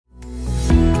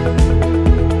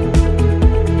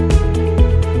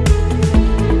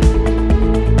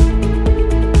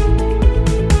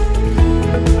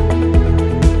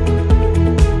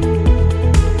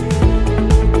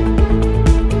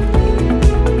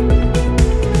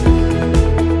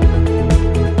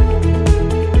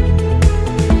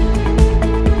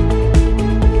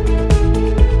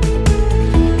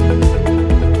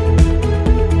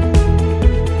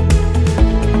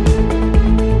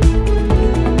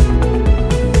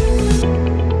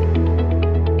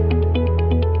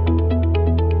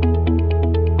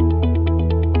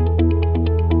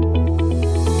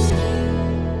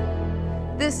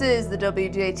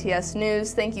WJTS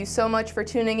News. Thank you so much for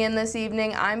tuning in this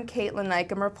evening. I'm Kaitlyn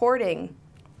Neukam reporting.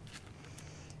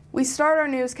 We start our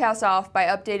newscast off by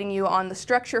updating you on the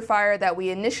structure fire that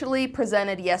we initially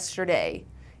presented yesterday.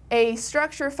 A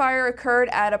structure fire occurred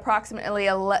at approximately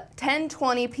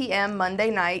 10:20 p.m. Monday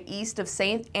night east of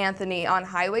St. Anthony on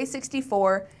Highway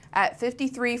 64 at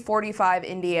 5345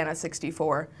 Indiana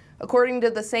 64. According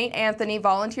to the St. Anthony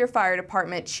Volunteer Fire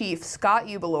Department Chief Scott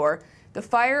Ubelor, the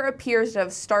fire appears to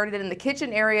have started in the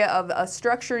kitchen area of a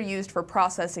structure used for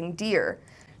processing deer.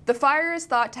 The fire is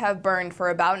thought to have burned for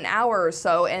about an hour or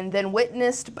so and then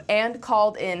witnessed and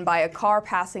called in by a car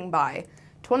passing by.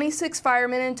 26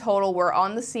 firemen in total were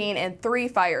on the scene and 3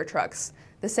 fire trucks.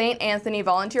 The St. Anthony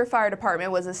Volunteer Fire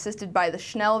Department was assisted by the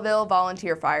Schnellville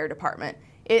Volunteer Fire Department.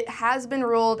 It has been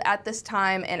ruled at this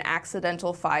time an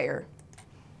accidental fire.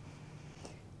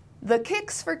 The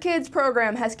Kicks for Kids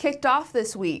program has kicked off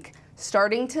this week.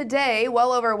 Starting today,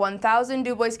 well over 1,000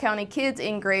 DuBois County kids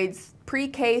in grades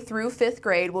pre-K through 5th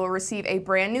grade will receive a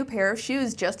brand new pair of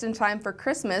shoes just in time for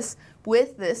Christmas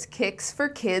with this Kicks for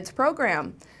Kids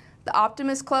program. The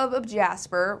Optimist Club of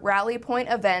Jasper, Rally Point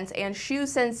Events, and Shoe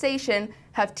Sensation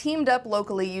have teamed up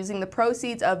locally using the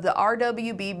proceeds of the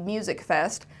RWB Music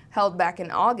Fest, held back in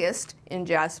August in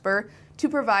Jasper, to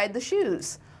provide the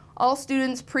shoes. All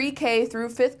students pre-K through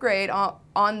 5th grade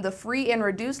on the free and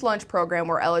reduced lunch program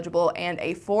were eligible, and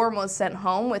a form was sent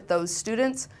home with those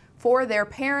students for their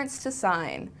parents to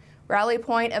sign. Rally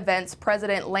Point Events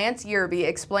President Lance Yerby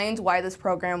explains why this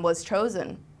program was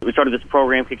chosen. We started this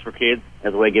program, Kicks for Kids,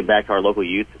 as a way to give back to our local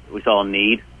youth. We saw a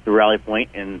need through Rally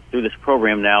Point, and through this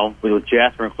program now, with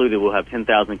Jasper included, we'll have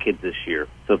 10,000 kids this year.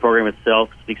 So the program itself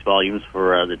speaks volumes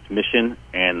for its mission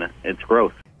and its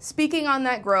growth. Speaking on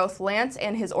that growth, Lance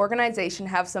and his organization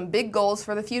have some big goals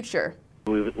for the future.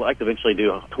 We would like to eventually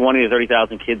do 20 to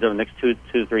 30,000 kids over the next 2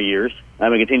 to 3 years.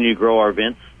 And we continue to grow our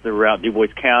events throughout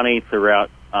DuBois County, throughout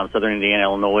southern Indiana,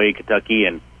 Illinois, Kentucky,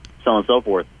 and so on and so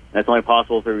forth. And that's only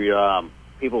possible through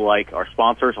people like our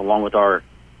sponsors along with our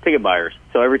ticket buyers.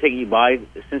 So every ticket you buy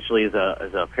essentially is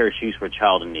a pair of shoes for a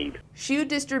child in need. Shoe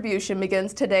distribution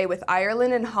begins today with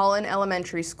Ireland and Holland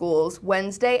Elementary Schools,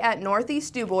 Wednesday at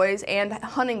Northeast DuBois and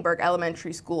Huntingburg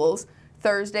Elementary Schools,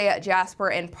 Thursday at Jasper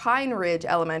and Pine Ridge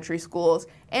Elementary Schools,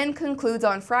 and concludes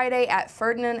on Friday at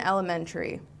Ferdinand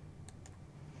Elementary.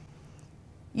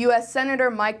 U.S. Senator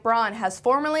Mike Braun has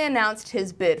formally announced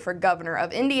his bid for governor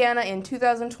of Indiana in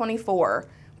 2024.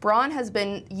 Braun has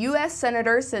been U.S.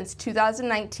 Senator since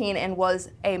 2019 and was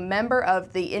a member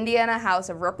of the Indiana House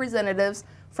of Representatives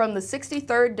from the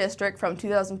 63rd District from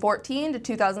 2014 to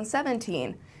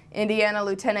 2017. Indiana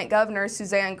Lieutenant Governor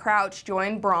Suzanne Crouch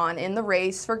joined Braun in the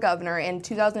race for governor in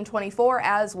 2024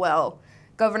 as well.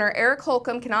 Governor Eric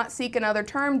Holcomb cannot seek another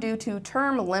term due to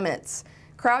term limits.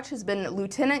 Crouch has been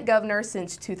Lieutenant Governor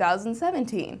since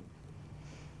 2017.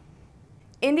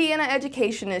 Indiana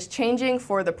education is changing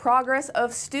for the progress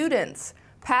of students.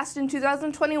 Passed in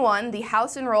 2021, the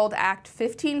House Enrolled Act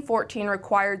 1514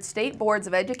 required state boards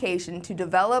of education to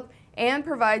develop and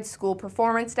provide school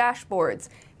performance dashboards.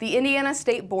 The Indiana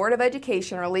State Board of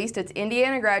Education released its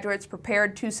Indiana Graduates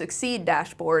Prepared to Succeed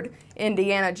dashboard,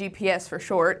 Indiana GPS for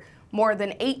short, more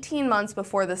than 18 months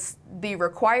before the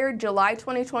required July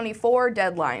 2024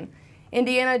 deadline.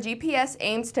 Indiana GPS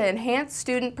aims to enhance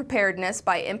student preparedness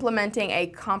by implementing a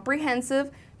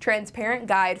comprehensive, transparent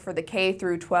guide for the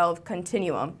K-12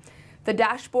 continuum. The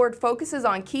dashboard focuses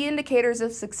on key indicators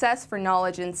of success for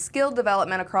knowledge and skill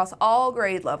development across all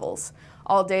grade levels.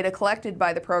 All data collected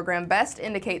by the program best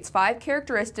indicates 5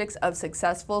 characteristics of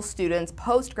successful students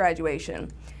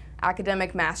post-graduation: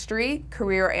 academic mastery,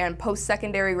 career and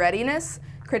post-secondary readiness,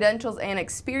 credentials and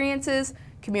experiences,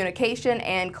 communication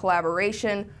and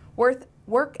collaboration,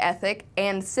 work ethic,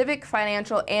 and civic,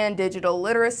 financial, and digital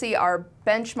literacy are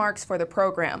benchmarks for the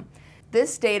program.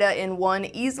 This data in one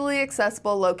easily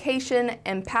accessible location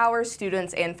empowers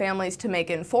students and families to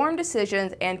make informed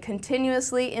decisions and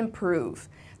continuously improve.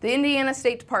 The Indiana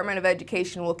State Department of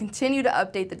Education will continue to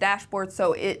update the dashboard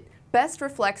so it best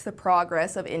reflects the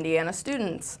progress of Indiana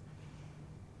students.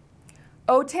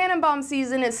 Tannenbaum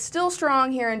season is still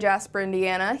strong here in Jasper,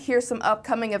 Indiana. Here's some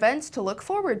upcoming events to look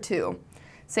forward to.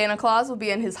 Santa Claus will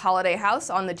be in his holiday house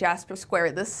on the Jasper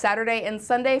Square this Saturday and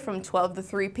Sunday from 12 to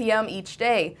 3 p.m. each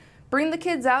day. Bring the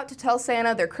kids out to tell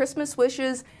Santa their Christmas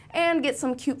wishes and get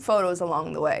some cute photos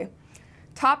along the way.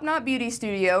 Top Knot Beauty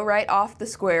Studio right off the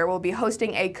square will be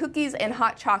hosting a cookies and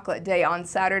hot chocolate day on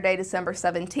Saturday, December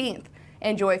 17th.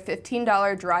 Enjoy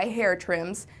 $15 dry hair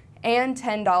trims and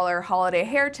 $10 holiday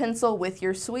hair tinsel with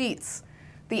your sweets.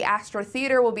 The Astra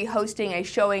Theater will be hosting a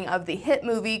showing of the hit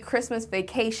movie Christmas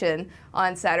Vacation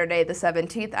on Saturday the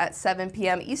 17th at 7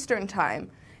 p.m. Eastern Time.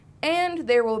 And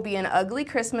there will be an ugly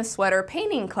Christmas sweater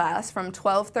painting class from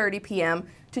 12:30 p.m.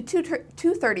 to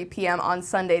 2:30 p.m. on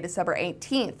Sunday, December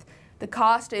 18th. The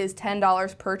cost is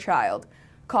 $10 per child.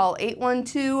 Call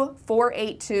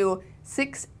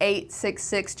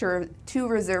 812-482-6866 to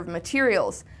reserve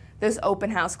materials. This open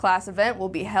house class event will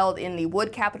be held in the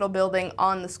Wood Capitol building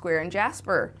on the square in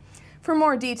Jasper. For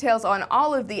more details on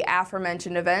all of the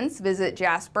aforementioned events, visit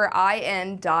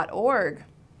jasperin.org.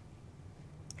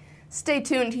 Stay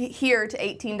tuned here to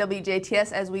 18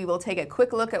 WJTS as we will take a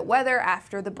quick look at weather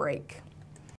after the break.